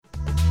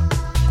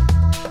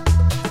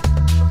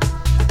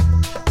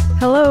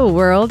Hello,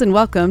 world, and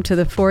welcome to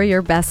the For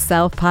Your Best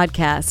Self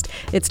podcast.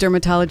 It's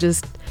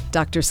dermatologist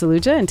Dr.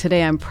 Saluja, and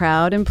today I'm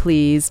proud and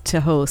pleased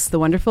to host the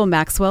wonderful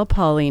Maxwell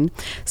Poling,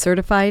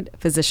 certified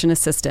physician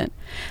assistant.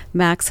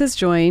 Max has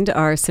joined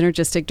our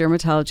synergistic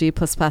dermatology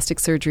plus plastic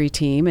surgery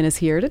team and is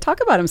here to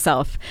talk about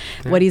himself,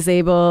 what he's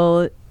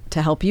able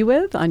to help you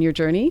with on your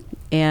journey,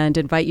 and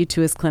invite you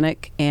to his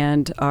clinic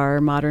and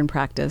our modern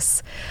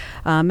practice.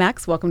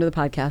 Max, welcome to the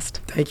podcast.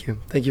 Thank you.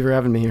 Thank you for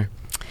having me here.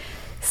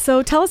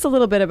 So tell us a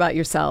little bit about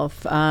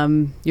yourself,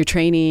 your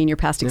training, your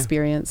past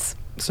experience.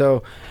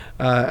 So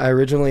I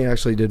originally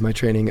actually did my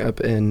training up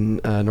in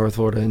North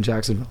Florida in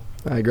Jacksonville.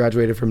 I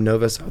graduated from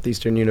Nova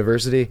Southeastern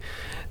University,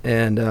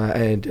 and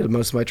I did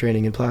most of my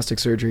training in plastic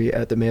surgery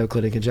at the Mayo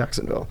Clinic in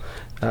Jacksonville.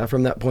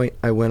 From that point,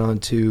 I went on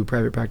to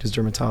private practice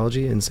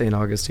dermatology in St.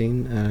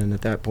 Augustine, and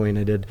at that point,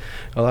 I did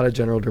a lot of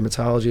general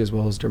dermatology as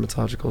well as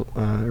dermatological,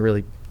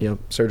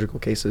 surgical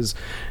cases.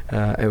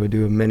 I would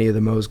do many of the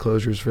Mohs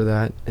closures for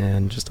that,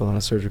 and just a lot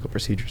of surgical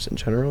procedures in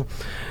general.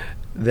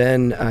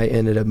 Then I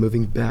ended up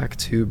moving back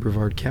to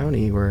Brevard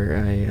County, where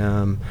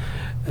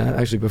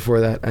actually before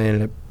that, I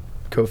ended up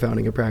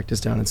co-founding a practice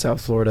down in South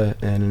Florida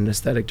and an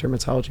aesthetic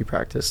dermatology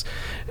practice.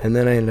 And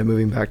then I ended up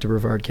moving back to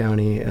Brevard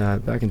County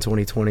back in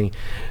 2020,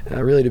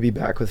 really to be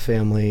back with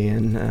family,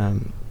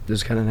 and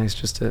just kind of nice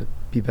just to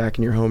be back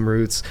in your home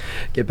roots,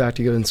 get back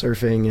to going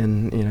surfing,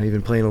 and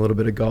even playing a little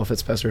bit of golf at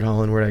Spessard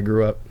Holland where I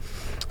grew up.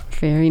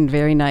 Very,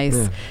 very nice.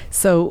 Yeah.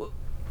 So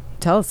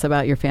tell us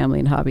about your family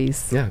and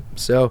hobbies. Yeah,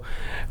 so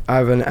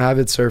I'm an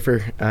avid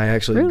surfer. I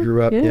actually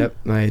grew up, Yeah.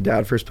 My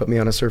dad first put me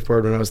on a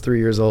surfboard when I was 3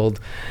 years old,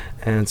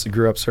 and so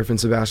grew up surfing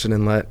Sebastian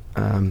Inlet.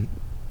 I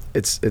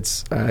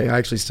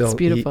actually still, it's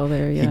beautiful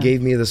there, yeah. He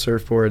gave me the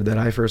surfboard that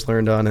I first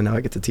learned on, and now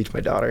I get to teach my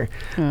daughter.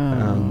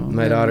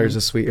 My daughter's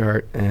a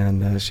sweetheart,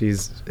 and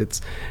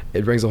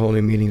it brings a whole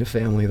new meaning to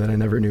family that I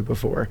never knew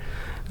before.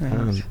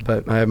 Right.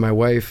 But I have my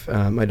wife,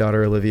 my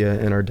daughter Olivia,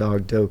 and our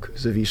dog Doak,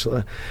 who's a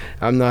Vizsla.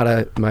 I'm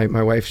not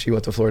my wife, she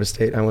went to Florida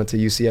State. I went to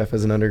UCF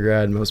as an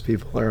undergrad. Most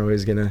people are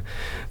always going to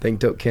think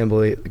Doak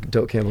Campbell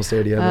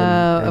Stadium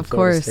and of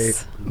Florida course.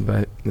 State.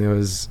 But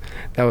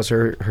that was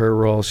her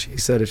role. She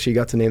said if she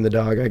got to name the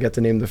dog, I got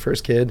to name the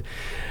first kid.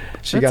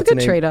 That's a good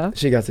trade-off.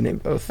 She got to name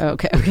both.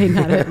 Okay,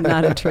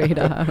 not a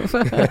trade-off.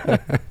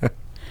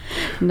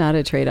 Not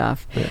a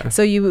trade-off. Yeah.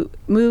 So you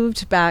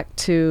moved back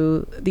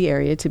to the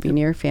area to be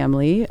near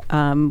family.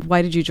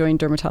 Why did you join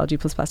dermatology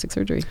plus plastic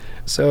surgery?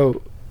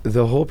 So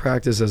the whole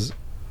practice is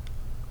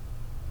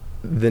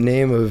the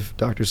name of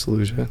Dr.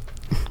 Saluja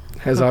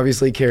has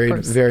obviously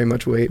carried very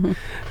much weight.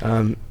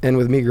 And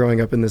with me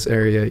growing up in this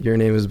area, your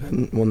name has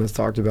been one that's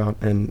talked about.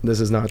 And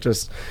this is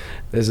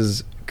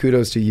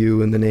kudos to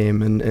you and the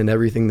name and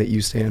everything that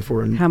you stand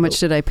for. And how much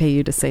did I pay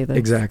you to say this?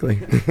 Exactly.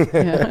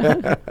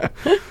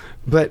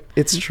 But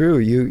it's true.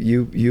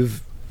 You're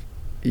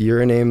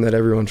a name that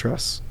everyone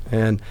trusts,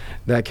 and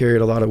that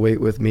carried a lot of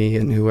weight with me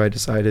and who I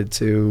decided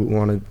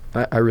to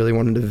I really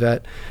wanted to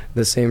vet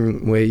the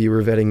same way you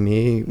were vetting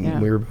me. Yeah.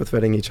 We were both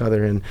vetting each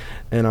other, and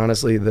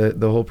honestly,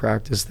 the whole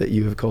practice that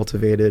you have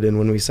cultivated. And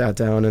when we sat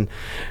down and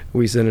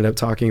we ended up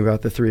talking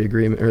about the 4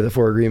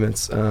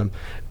 agreements,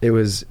 it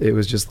was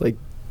just like,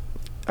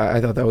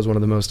 I thought that was one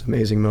of the most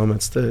amazing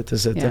moments to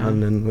sit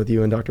down and with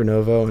you and Dr.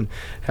 Novo and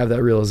have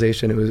that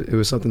realization. It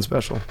was something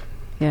special.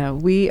 Yeah,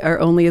 we are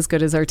only as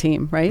good as our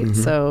team, right?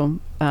 Mm-hmm. So,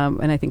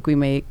 and I think we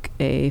make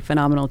a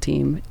phenomenal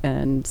team.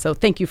 And so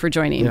thank you for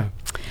joining. Yeah,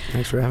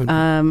 thanks for having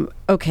me.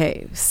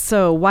 Okay,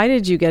 so why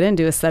did you get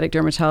into aesthetic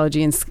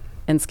dermatology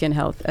and skin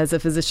health? As a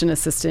physician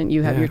assistant,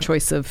 you have your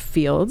choice of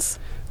fields.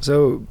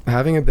 So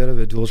having a bit of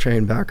a dual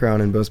trained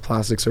background in both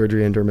plastic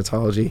surgery and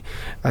dermatology,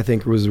 I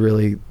think was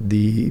really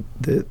the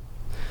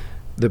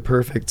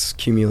perfect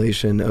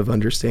accumulation of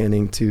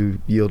understanding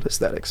to yield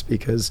aesthetics,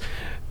 because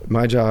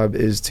my job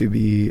is to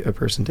be a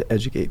person to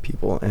educate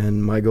people,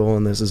 and my goal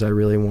in this is I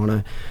really want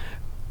to,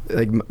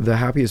 the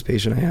happiest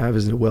patient I have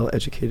is a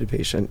well-educated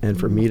patient, and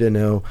for me to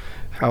know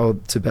how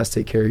to best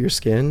take care of your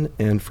skin,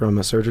 and from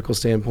a surgical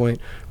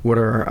standpoint, what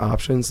are our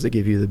options to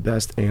give you the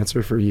best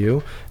answer for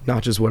you,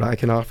 not just what I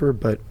can offer,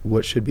 but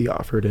what should be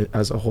offered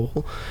as a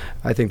whole.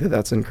 I think that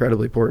that's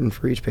incredibly important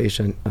for each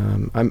patient.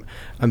 I'm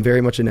very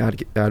much an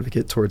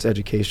advocate towards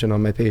education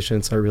on my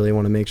patients. I really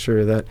want to make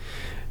sure that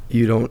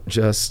you're not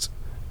just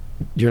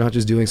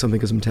doing something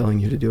because I'm telling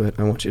you to do it.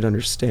 I want you to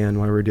understand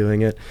why we're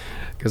doing it,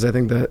 because I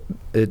think that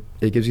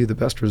it gives you the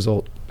best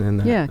result.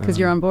 And because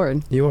you're on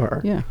board. You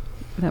are. Yeah,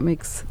 that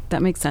makes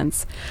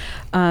sense.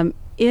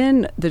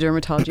 In the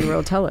dermatology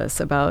world, tell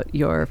us about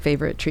your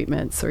favorite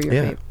treatments or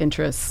your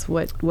interests.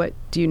 What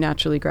do you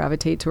naturally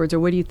gravitate towards, or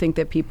what do you think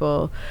that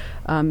people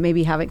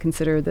maybe haven't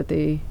considered that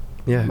they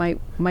might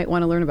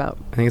want to learn about?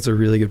 I think it's a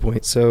really good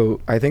point. So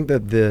I think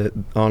that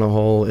on a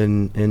whole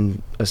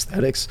in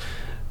aesthetics,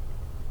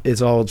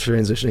 it's all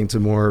transitioning to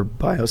more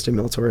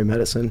biostimulatory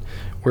medicine.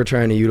 We're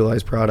trying to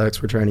utilize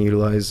products, we're trying to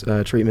utilize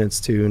treatments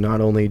to not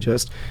only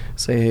just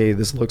say, hey,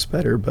 this looks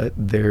better, but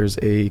there's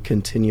a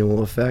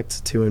continual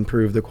effect to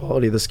improve the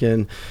quality of the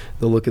skin,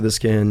 the look of the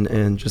skin,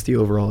 and just the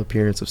overall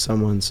appearance of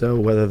someone. So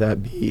whether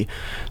that be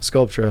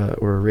Sculptra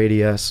or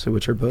Radiesse,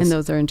 which are both... And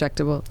those are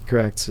injectable.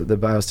 Correct. The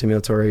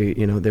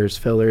biostimulatory, there's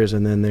fillers,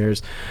 and then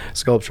there's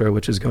Sculptra,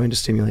 which is going to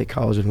stimulate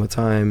collagen with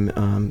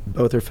time.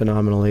 Both are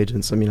phenomenal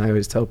agents. I mean, I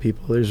always tell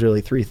people there's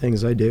really three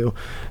things I do,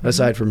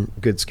 aside from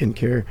good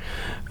skincare.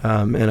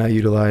 And I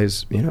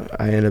utilize,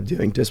 I end up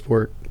doing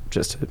Dysport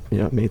just to,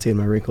 maintain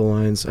my wrinkle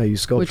lines. I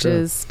use Sculptra. Which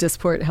is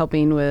Dysport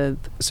helping with?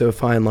 So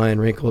fine line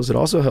wrinkles. It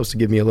also helps to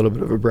give me a little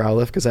bit of a brow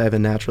lift because I have a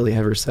naturally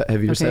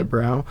heavier set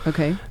brow.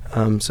 Okay.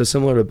 So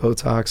similar to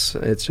Botox,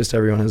 it's just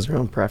everyone has their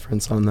own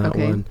preference on that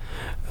one.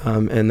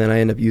 And then I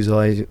end up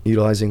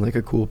utilizing like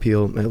a cool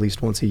peel at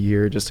least once a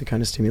year just to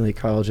kind of stimulate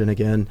collagen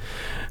again.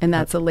 And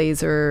that's a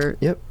laser.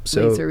 Yep.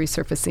 So, laser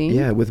resurfacing.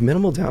 Yeah, with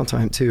minimal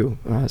downtime too.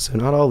 So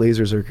not all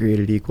lasers are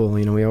created equal.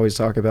 We always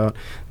talk about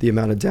the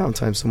amount of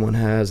downtime someone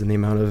has and the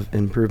amount of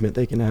improvement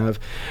they can have.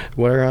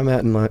 Where I'm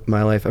at in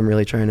my life, I'm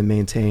really trying to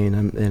maintain.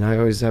 And I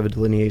always have a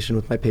delineation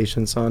with my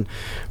patients on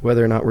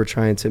whether or not we're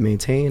trying to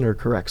maintain or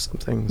correct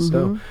something.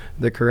 So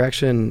the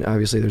correction,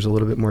 obviously, there's a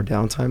little bit more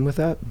downtime with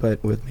that.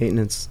 But with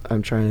maintenance,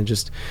 I'm trying to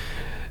just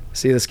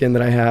see the skin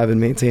that I have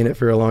and maintain it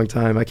for a long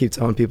time. I keep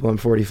telling people I'm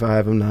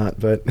 45. I'm not,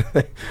 but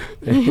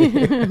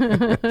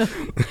the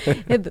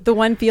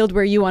one field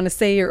where you want to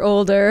say you're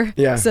older,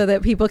 so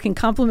that people can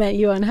compliment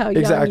you on how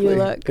young you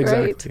look,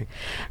 right?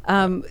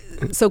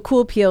 So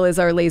Cool Peel is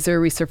our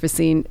laser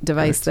resurfacing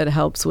device that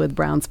helps with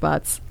brown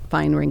spots,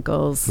 fine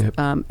wrinkles,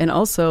 and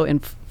also in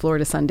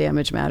Florida sun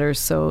damage matters.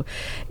 So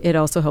it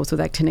also helps with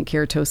actinic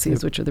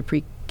keratoses, which are the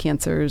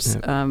precancers.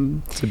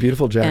 It's a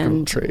beautiful jack of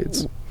all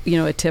trades.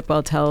 A tip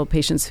I'll tell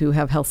patients who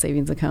have health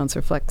savings accounts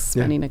or flex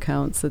spending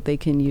accounts that they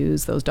can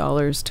use those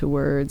dollars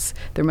towards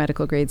their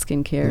medical grade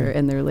skincare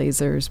and their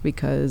lasers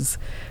because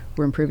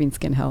we're improving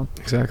skin health.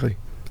 Exactly.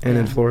 And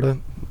in Florida,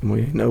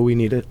 we know we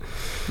need it.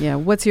 Yeah.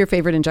 What's your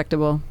favorite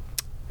injectable?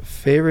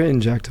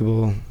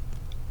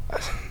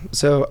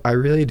 So I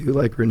really do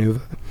like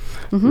Renuva.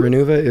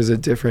 Renuva is a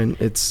different,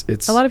 it's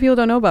a lot of people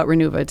don't know about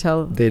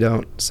Renuva. They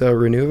don't. So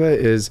Renuva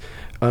is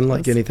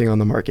unlike anything on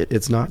the market.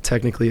 It's not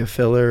technically a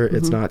filler.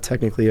 It's not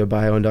technically a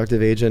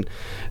bioinductive agent.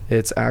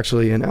 It's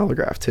actually an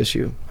allograft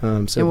tissue.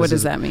 And what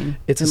does that mean?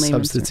 It's a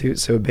substitute.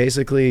 So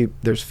basically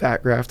there's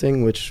fat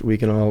grafting, which we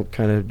can all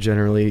kind of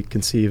generally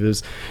conceive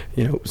as,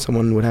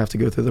 someone would have to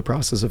go through the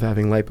process of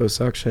having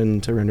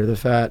liposuction to render the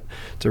fat,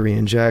 to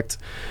re-inject.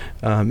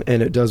 And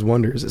it does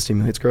wonders. It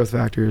stimulates growth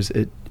factors.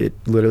 It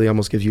literally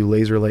almost gives you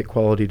laser-like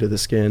quality to the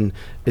skin.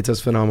 It does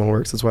phenomenal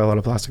work. That's why a lot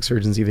of plastic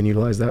surgeons even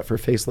utilize that for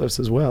facelifts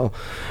as well.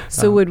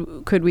 So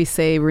could we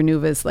say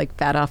Renuva is like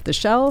fat off the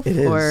shelf? It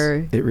is.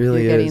 Or it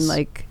really you're is. Getting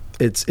like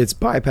it's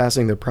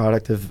bypassing the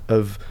product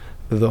of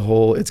the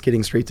whole. It's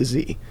getting straight to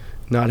Z,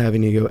 not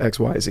having to go X,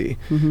 Y, Z.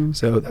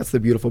 So that's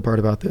the beautiful part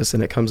about this,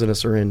 and it comes in a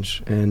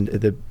syringe.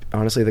 And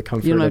honestly, the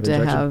comfort you don't of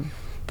have injection. To have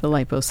the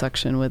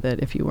liposuction with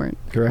it if you weren't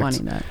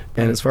wanting that.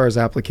 And as far as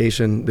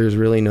application, there's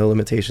really no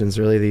limitations.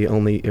 Really, the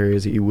only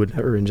areas that you would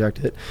never inject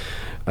it,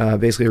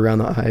 basically around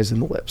the eyes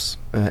and the lips.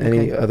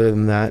 Any other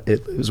than that,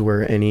 it lives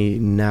where any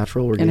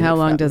natural organic. And how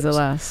long does lives. It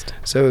last?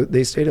 So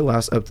they state it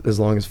lasts up as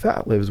long as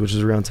fat lives, which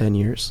is around 10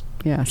 years.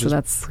 Yeah, so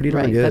that's pretty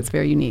darn good. That's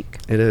very unique.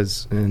 It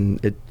is,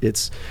 and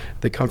it's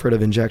the comfort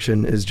of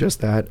injection is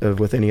just that of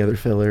with any other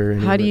filler.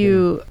 How do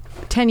you?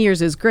 10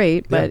 years is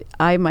great, but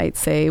I might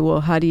say,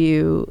 well, how do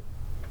you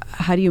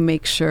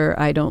make sure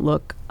I don't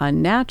look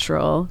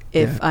unnatural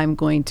if I'm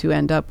going to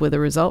end up with a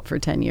result for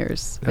 10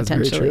 years, that's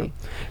potentially? Very true.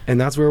 And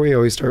that's where we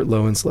always start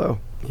low and slow.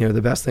 The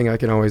best thing I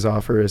can always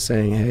offer is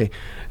saying, hey,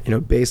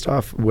 based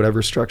off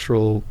whatever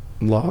structural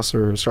loss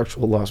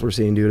we're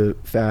seeing due to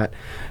fat,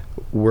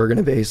 we're going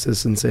to base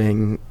this in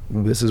saying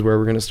this is where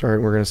we're going to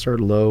start. We're going to start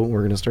low. We're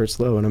going to start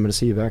slow. And I'm going to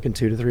see you back in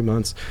 2 to 3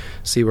 months,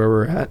 see where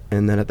we're at.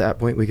 And then at that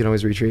point, we can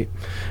always retreat.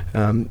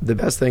 The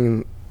best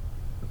thing,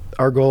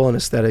 our goal in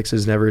aesthetics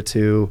is never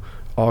to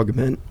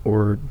augment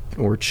or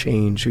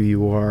change who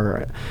you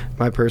are.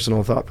 My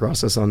personal thought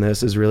process on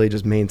this is really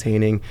just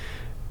maintaining,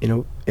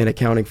 and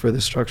accounting for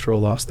the structural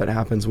loss that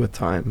happens with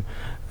time.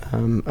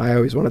 I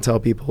always want to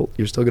tell people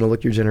you're still going to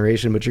look your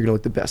generation, but you're going to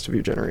look the best of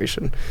your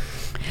generation.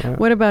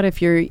 What about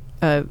if you're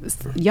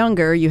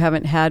younger, you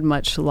haven't had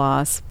much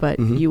loss, but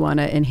you want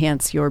to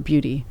enhance your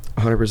beauty?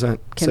 100%.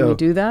 Can we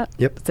do that?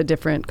 Yep. It's a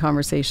different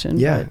conversation.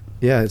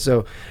 Yeah.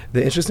 So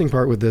the interesting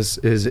part with this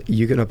is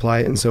you can apply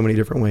it in so many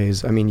different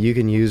ways. I mean, you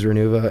can use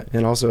Renuva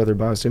and also other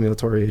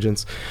biostimulatory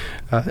agents,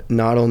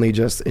 not only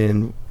just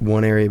in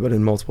one area, but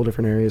in multiple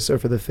different areas. So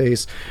for the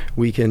face,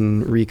 we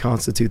can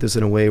reconstitute this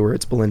in a way where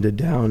it's blended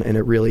down, and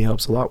it really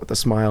helps a lot with the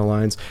smile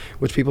lines,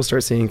 which people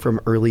start seeing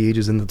from early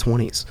ages in the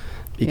 20s.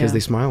 because they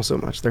smile so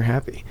much. They're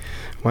happy.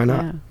 Why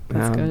not? Yeah,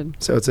 that's good.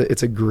 So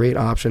it's a great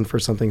option for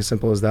something as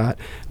simple as that.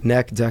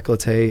 Neck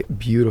décolleté,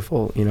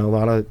 beautiful. A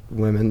lot of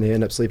women, they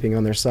end up sleeping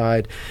on their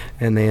side,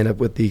 and they end up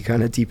with the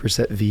kind of deeper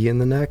set V in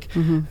the neck.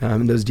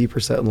 And those deeper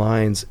set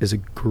lines is a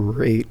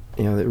great,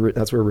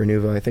 that's where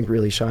Renuva, I think,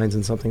 really shines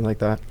in something like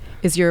that.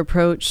 Is your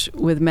approach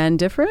with men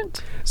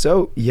different?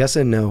 So yes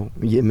and no.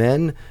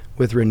 Men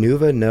with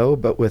Renuva, no,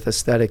 but with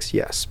aesthetics,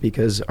 yes,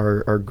 because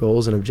our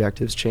goals and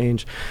objectives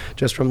change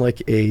just from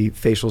like a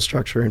facial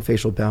structure and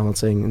facial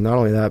balancing. And not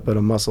only that, but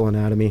a muscle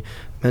anatomy.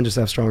 Men just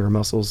have stronger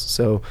muscles.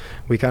 So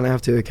we kind of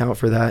have to account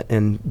for that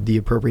and the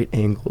appropriate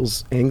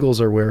angles. Angles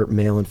are where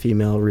male and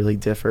female really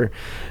differ.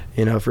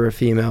 For a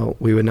female,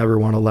 we would never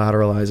want to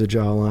lateralize a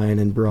jawline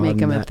and broaden Make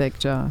them that. a thick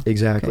jaw.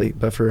 Exactly. Okay.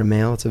 But for a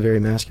male, it's a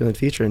very masculine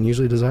feature and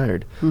usually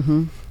desired.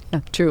 Yeah,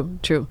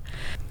 true.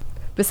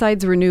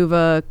 Besides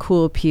Renuva,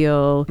 Cool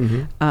Peel,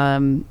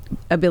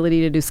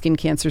 ability to do skin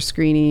cancer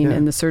screening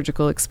and the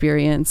surgical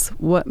experience,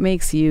 what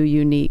makes you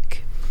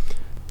unique?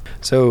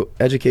 So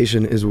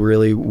education is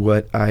really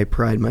what I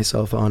pride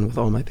myself on with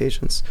all my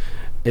patients.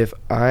 If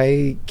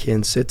I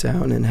can sit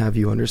down and have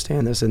you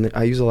understand this, and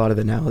I use a lot of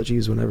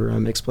analogies whenever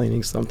I'm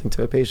explaining something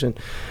to a patient,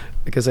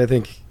 because I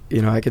think,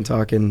 I can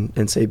talk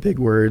and say big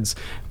words.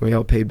 We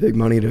all pay big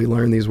money to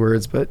learn these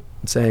words, but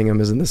saying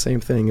them isn't the same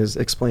thing as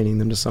explaining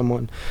them to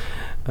someone.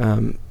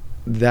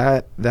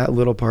 That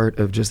little part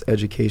of just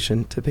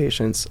education to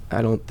patients,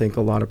 I don't think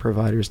a lot of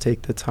providers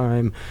take the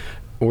time,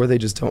 or they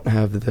just don't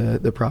have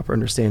the proper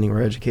understanding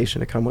or education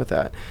to come with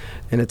that.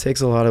 And it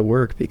takes a lot of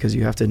work because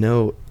you have to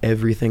know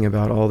everything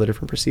about all the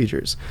different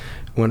procedures.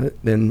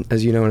 Then,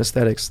 as you know, in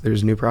aesthetics,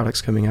 there's new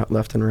products coming out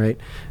left and right,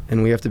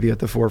 and we have to be at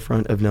the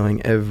forefront of knowing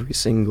every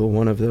single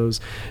one of those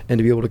and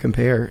to be able to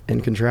compare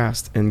and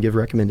contrast and give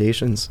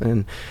recommendations.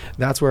 And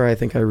that's where I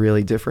think I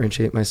really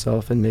differentiate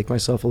myself and make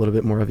myself a little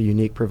bit more of a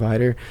unique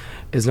provider,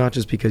 is not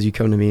just because you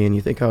come to me and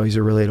you think, oh, he's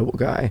a relatable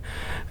guy.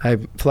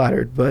 I'm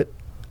flattered, but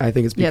I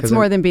think it's because it's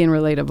more than being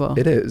relatable.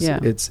 It is. Yeah.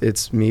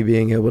 It's me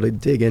being able to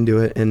dig into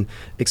it and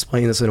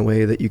explain this in a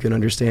way that you can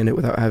understand it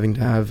without having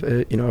to have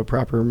a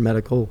proper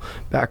medical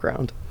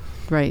background.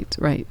 Right.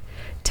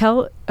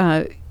 Tell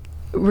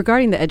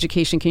regarding the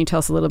education, can you tell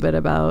us a little bit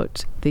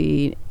about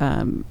the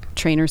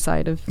trainer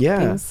side of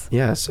things?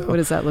 Yeah. So what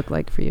does that look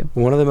like for you?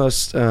 One of the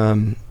most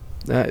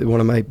one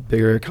of my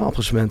bigger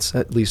accomplishments,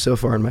 at least so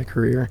far in my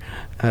career,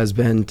 has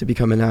been to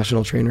become a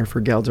national trainer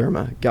for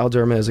Galderma.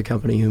 Galderma is a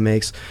company who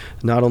makes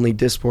not only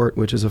Dysport,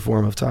 which is a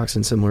form of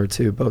toxin similar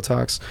to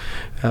Botox,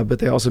 but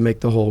they also make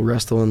the whole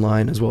Restylane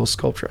line as well as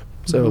Sculptra.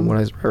 So when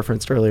I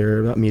referenced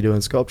earlier about me doing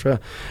Sculptra,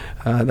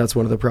 that's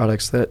one of the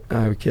products that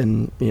I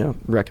can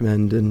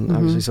recommend, and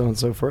obviously so on and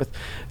so forth.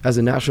 As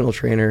a national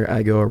trainer,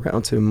 I go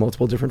around to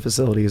multiple different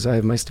facilities. I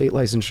have my state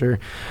licensure,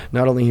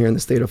 not only here in the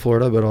state of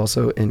Florida, but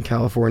also in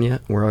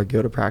California, where I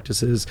go to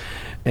practices,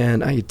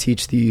 and I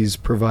teach these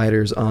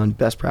providers on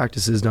best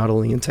practices, not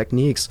only in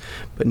techniques,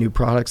 but new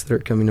products that are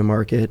coming to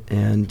market,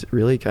 and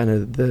really kind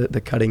of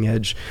the cutting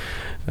edge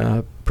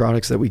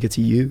products that we get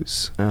to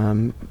use.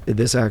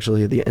 This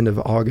actually, at the end of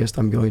August,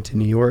 I'm going to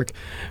New York,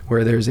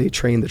 where there's a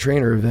Train the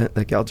Trainer event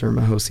that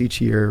Galderma hosts each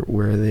year,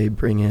 where they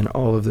bring in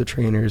all of the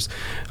trainers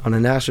on a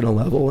national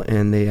level,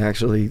 and they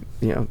actually,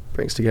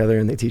 brings together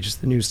and they teach us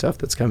the new stuff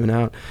that's coming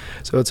out.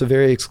 So it's a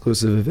very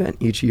exclusive event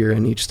each year.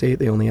 In each state,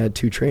 they only had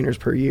 2 trainers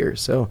per year.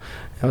 So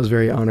I was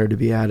very honored to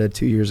be added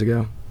 2 years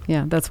ago.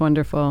 Yeah, that's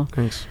wonderful.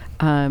 Thanks.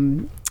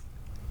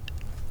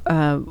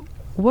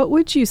 What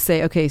would you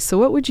say? Okay, so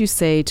what would you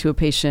say to a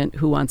patient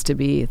who wants to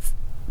be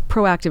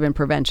proactive in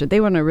prevention? They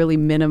want to really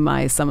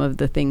minimize some of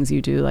the things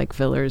you do, like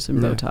fillers and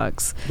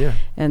Botox. Yeah.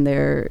 And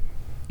they're,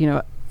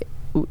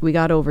 we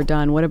got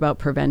overdone. What about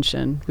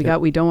prevention?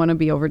 We don't want to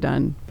be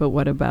overdone, but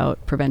what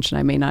about prevention?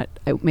 I may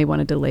want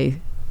to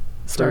delay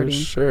starting.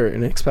 For sure,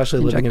 and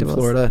especially living in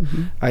Florida,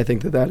 I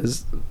think that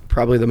is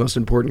probably the most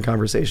important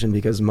conversation,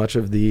 because much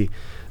of the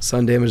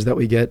sun damage that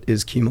we get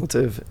is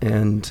cumulative,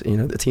 and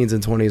the teens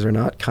and 20s are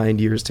not kind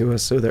years to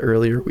us. So the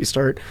earlier we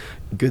start,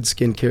 good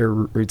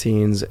skincare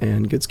routines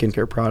and good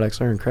skincare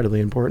products are incredibly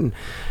important.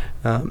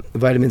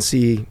 Vitamin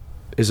C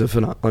is a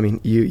phenomenon. I mean,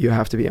 you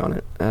have to be on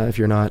it. If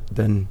you're not,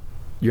 then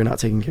you're not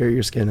taking care of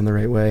your skin in the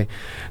right way.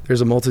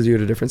 There's a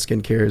multitude of different skin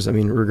cares. I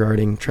mean,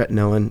 regarding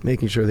tretinoin,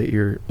 making sure that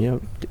you're,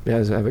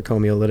 have a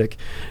chromolytic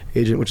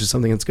agent, which is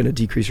something that's going to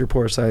decrease your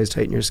pore size,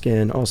 tighten your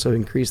skin, also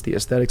increase the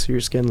aesthetics of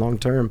your skin long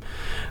term.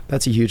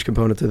 That's a huge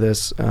component to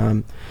this.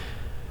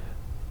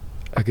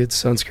 A good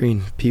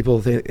sunscreen. People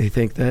they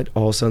think that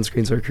all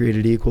sunscreens are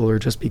created equal, or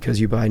just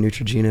because you buy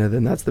Neutrogena,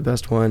 then that's the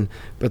best one,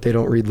 but they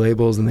don't read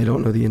labels and they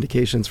don't know the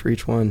indications for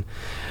each one.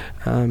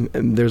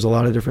 And there's a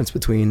lot of difference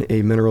between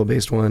a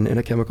mineral-based one and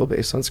a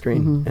chemical-based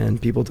sunscreen,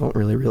 and people don't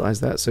really realize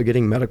that. So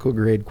getting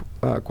medical-grade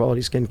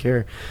quality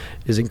skincare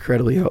is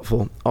incredibly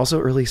helpful.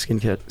 Also, early skin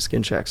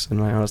checks, in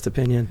my honest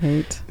opinion.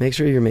 Right. Make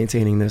sure you're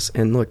maintaining this.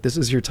 And look, this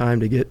is your time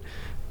to get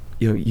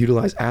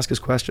utilize, ask us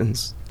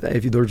questions.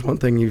 If there's one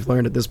thing you've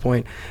learned at this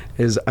point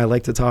is I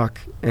like to talk,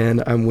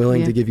 and I'm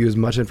willing to give you as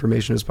much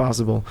information as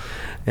possible.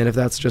 And if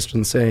that's just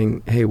in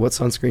saying, hey, what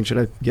sunscreen should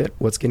I get?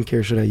 What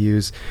skincare should I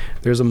use?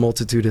 There's a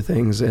multitude of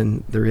things.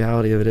 And the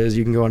reality of it is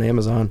you can go on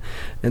Amazon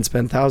and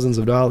spend thousands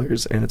of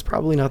dollars, and it's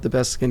probably not the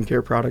best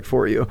skincare product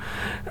for you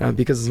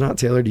because it's not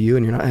tailored to you,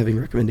 and you're not having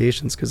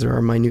recommendations because there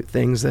are minute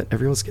things that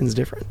everyone's skin's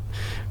different.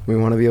 We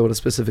want to be able to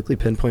specifically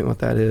pinpoint what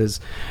that is.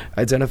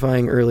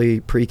 Identifying early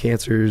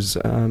pre-cancers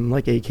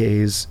like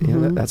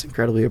AKs, that's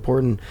incredibly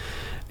important.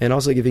 And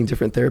also giving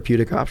different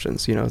therapeutic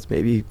options. It's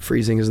maybe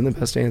freezing isn't the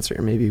best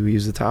answer. Maybe we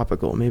use the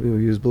topical. Maybe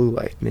we use blue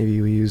light.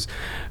 Maybe we use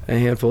a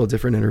handful of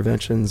different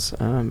interventions.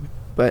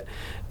 But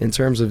in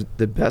terms of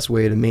the best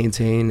way to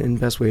maintain and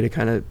best way to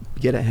kind of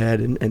get ahead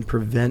and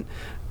prevent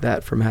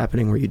that from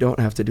happening where you don't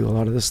have to do a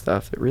lot of this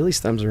stuff, it really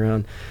stems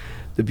around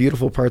the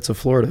beautiful parts of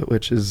Florida,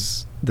 which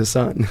is the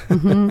sun.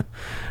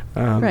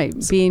 Right.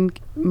 Being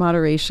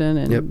moderation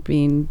and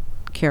being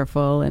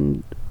careful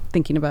and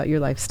thinking about your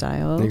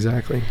lifestyle.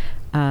 Exactly.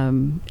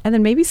 And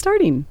then maybe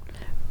starting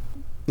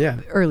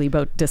early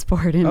boat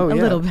dysport and a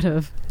little bit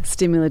of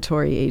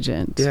stimulatory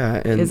agent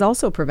is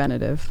also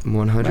preventative.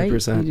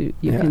 100%. Right?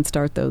 You can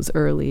start those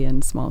early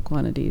in small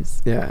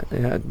quantities.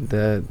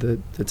 The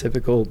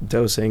typical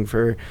dosing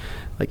for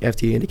like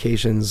FDA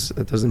indications,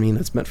 that doesn't mean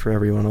that's meant for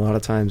everyone. A lot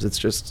of times it's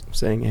just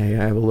saying, hey,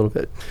 I have a little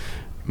bit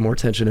more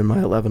tension in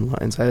my 11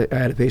 lines. I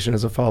had a patient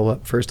as a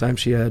follow-up. First time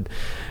she had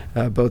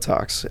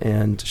Botox,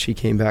 and she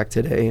came back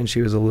today, and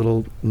she was a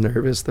little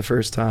nervous the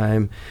first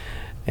time,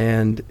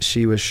 and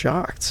she was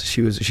shocked.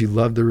 She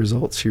loved the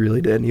results. She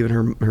really did. And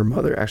even her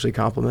mother actually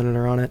complimented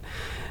her on it.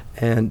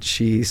 And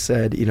she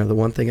said, the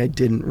one thing I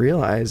didn't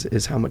realize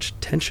is how much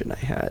tension I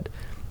had.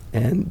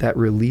 And that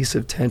release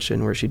of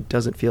tension where she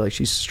doesn't feel like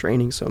she's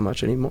straining so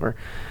much anymore,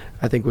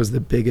 I think was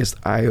the biggest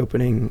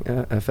eye-opening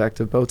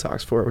effect of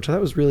Botox for her, which I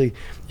thought was really, you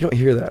don't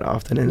hear that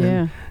often.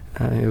 And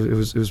it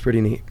was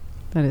pretty neat.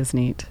 That is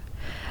neat.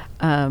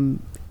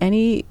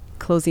 Any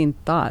closing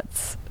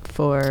thoughts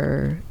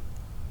for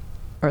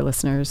our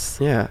listeners?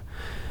 Yeah.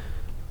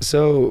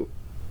 So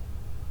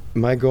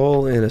my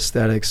goal in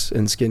aesthetics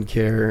and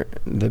skincare,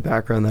 the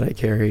background that I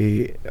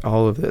carry,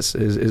 all of this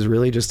is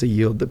really just to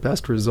yield the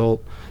best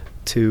result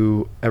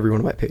to every one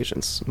of my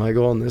patients. My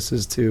goal in this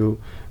is to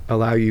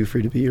allow you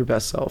free to be your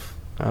best self.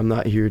 I'm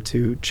not here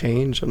to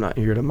change. I'm not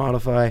here to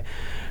modify.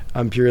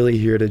 I'm purely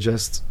here to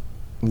just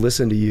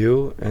listen to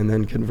you and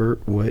then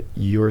convert what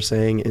you're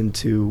saying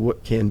into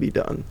what can be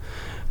done.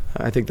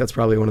 I think that's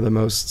probably one of the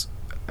most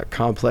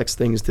complex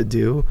things to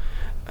do.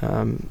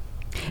 And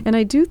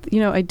I do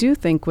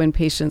think when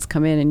patients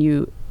come in and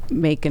you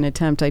make an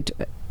attempt,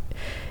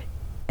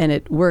 and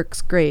it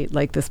works great,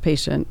 like this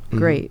patient,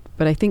 great.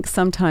 But I think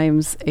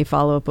sometimes a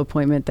follow-up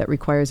appointment that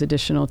requires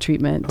additional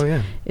treatment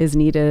is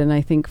needed. And I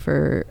think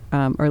for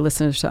our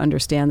listeners to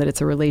understand that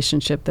it's a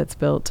relationship that's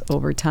built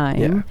over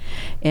time.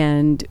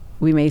 And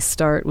we may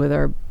start with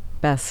our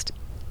best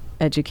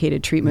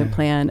educated treatment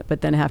plan, but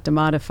then have to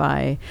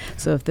modify.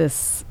 So if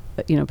this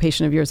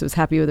patient of yours was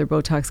happy with her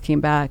Botox,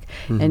 came back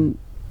and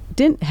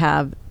didn't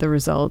have the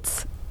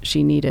results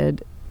she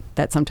needed,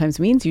 that sometimes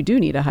means you do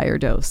need a higher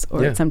dose,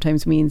 or it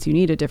sometimes means you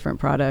need a different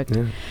product.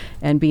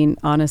 And being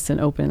honest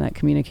and open in that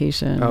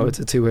communication. Oh, it's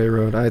a two-way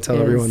road. I tell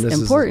everyone this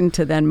is important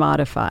to then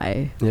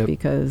modify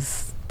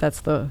because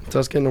that's it's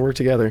us getting to work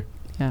together.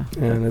 Yeah.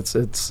 And it's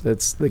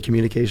the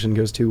communication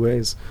goes two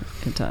ways.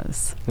 It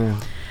does.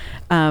 Yeah.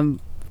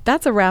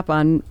 That's a wrap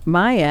on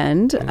my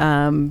end.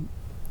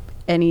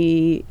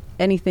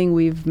 Anything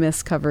we've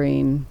missed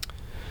covering?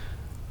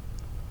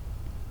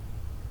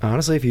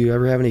 Honestly, if you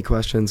ever have any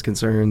questions,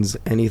 concerns,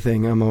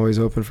 anything, I'm always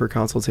open for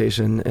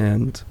consultation.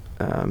 And,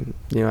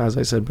 as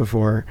I said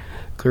before,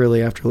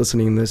 clearly after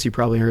listening to this, you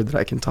probably heard that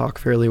I can talk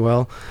fairly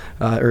well,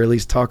 or at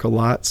least talk a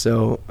lot.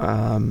 So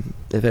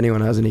if anyone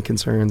has any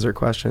concerns or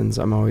questions,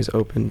 I'm always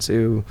open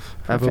to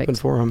have open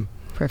forum.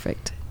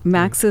 Perfect.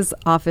 Max's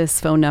office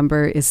phone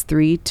number is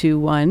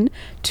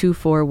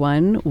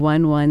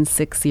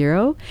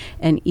 321-241-1160,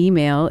 and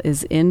email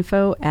is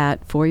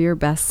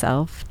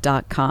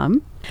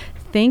info@foryourbestself.com.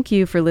 Thank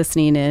you for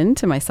listening in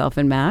to myself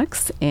and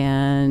Max,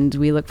 and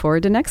we look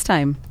forward to next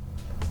time.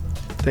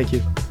 Thank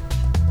you.